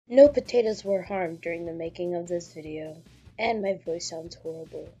No potatoes were harmed during the making of this video, and my voice sounds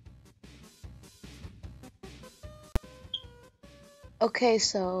horrible. Okay,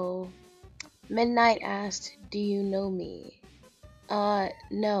 so Midnight asked, do you know me?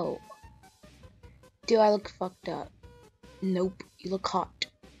 No. Do I look fucked up? Nope, you look hot.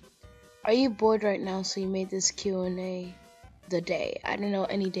 Are you bored right now so you made this Q&A the day? I don't know,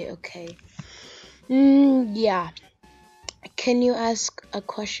 any day, okay. Yeah. Can you ask a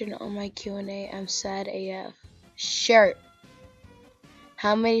question on my Q&A? I'm sad AF. Sure.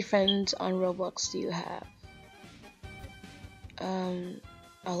 How many friends on Roblox do you have?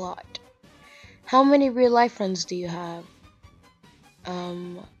 A lot. How many real life friends do you have?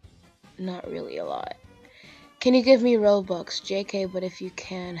 Not really a lot. Can you give me Robux? JK, but if you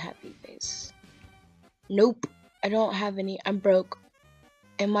can, happy face. Nope, I don't have any. I'm broke.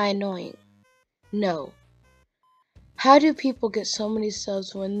 Am I annoying? No. How do people get so many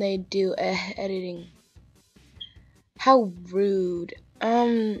subs when they do editing? How rude.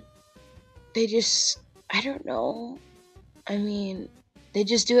 They just, I don't know. I mean, they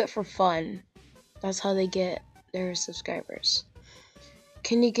just do it for fun. That's how they get their subscribers.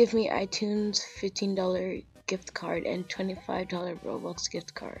 Can you give me iTunes $15 gift card and $25 Roblox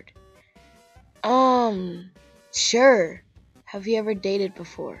gift card? Sure. Have you ever dated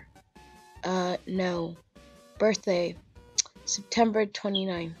before? No. Birthday, September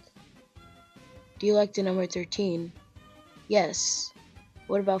 29th. Do you like the number 13? Yes.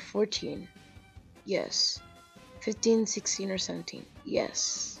 What about 14? Yes. 15, 16, or 17?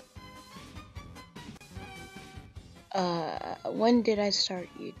 Yes. When did I start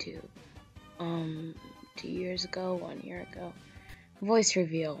YouTube? 2 years ago, 1 year ago. Voice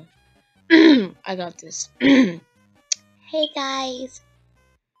reveal. I got this. Hey guys.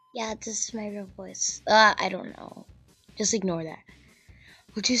 Yeah, this is my real voice. I don't know. Just ignore that.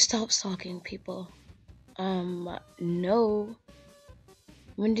 Would you stop stalking people? No.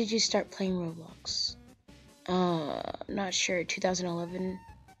 When did you start playing Roblox? Not sure.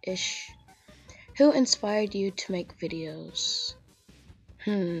 2011-ish. Who inspired you to make videos?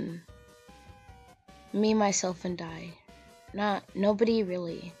 Me, myself, and I. Nobody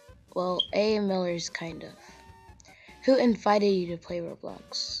really. Well, A. Miller's kind of. Who invited you to play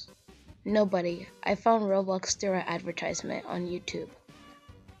Roblox? Nobody. I found Roblox through an advertisement on YouTube.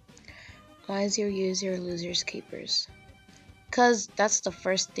 Why is your user losers keepers? 'Cause that's the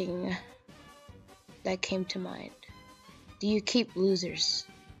first thing that came to mind. Do you keep losers?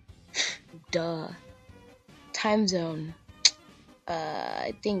 Duh. Time zone.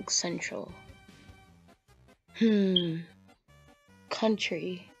 I think Central.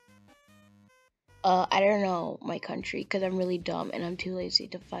 Country. I don't know my country because I'm really dumb and I'm too lazy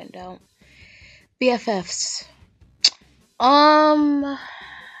to find out. BFFs.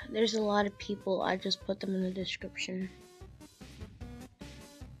 There's a lot of people. I just put them in the description.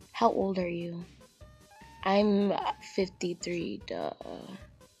 How old are you? I'm 53. Duh.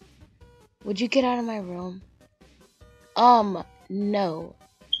 Would you get out of my room? No.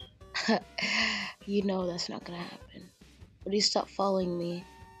 You know that's not gonna happen. Would you stop following me?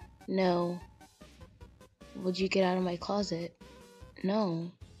 No. Would you get out of my closet? No.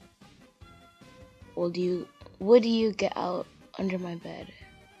 Would you get out under my bed?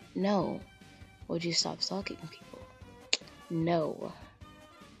 No. Would you stop stalking people? No.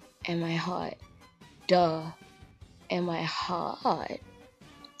 Am I hot? Duh. Am I hot?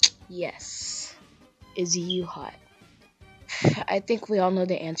 Yes. Is you hot? I think we all know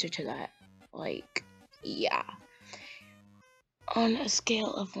the answer to that. Like, yeah. On a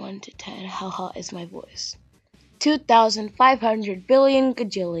scale of 1 to 10, how hot is my voice? 2,500 billion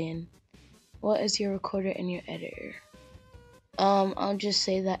gajillion. What is your recorder and your editor? I'll just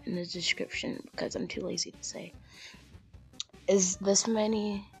say that in the description because I'm too lazy to say. Is this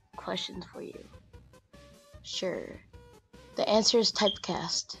many questions for you? Sure. The answer is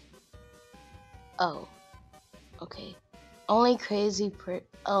typecast. Oh. Okay. Only a crazy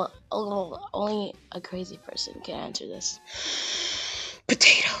person can answer this.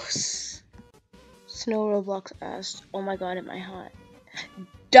 Potatoes. Snow Roblox asked, oh my god, am I hot?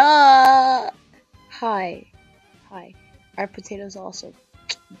 Duh! Hi. Are potatoes awesome?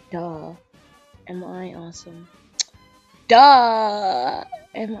 Duh. Am I awesome? Duh!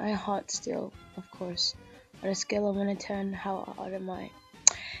 Am I hot still? Of course. On a scale of 1 to 10, how hot am I?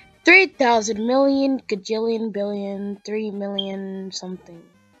 3,000 million, gajillion, billion, 3 million something.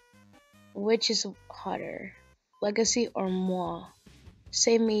 Which is hotter? Legacy or moi?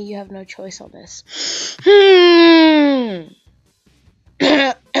 Say me, you have no choice on this.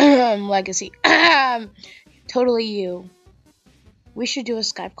 Legacy. Totally you. We should do a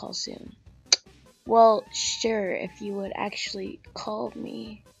Skype call soon. Well, sure, if you would actually call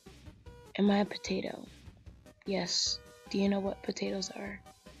me. Am I a potato? Yes. Do you know what potatoes are?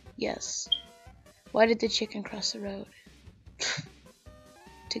 Yes. Why did the chicken cross the road?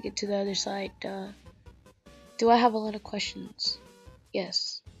 To get to the other side, duh. Do I have a lot of questions?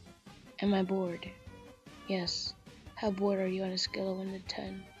 Yes. Am I bored? Yes. How bored are you on a scale of 1 to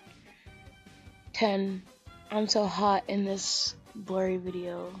 10? 10. I'm so hot in this blurry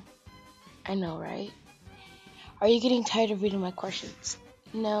video. I know, right? Are you getting tired of reading my questions?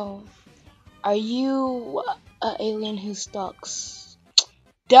 No. Are you an alien who stalks?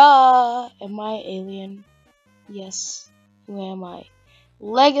 Duh! Am I alien? Yes. Who am I?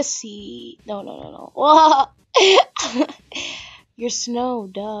 Legacy. No. You're snow,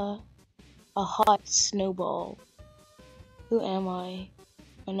 duh. A hot snowball. Who am I?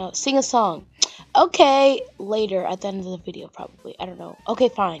 Oh no, sing a song. Okay, later at the end of the video, probably. I don't know. Okay,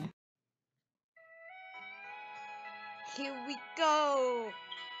 fine. Here we go.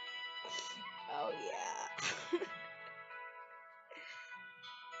 Oh yeah.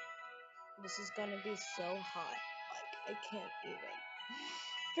 This is gonna be so hot. Like, I can't even.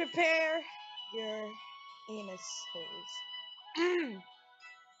 Prepare your anus holes.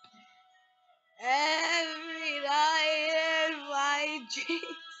 Every night in my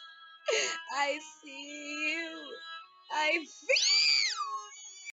dreams, I see you. I feel.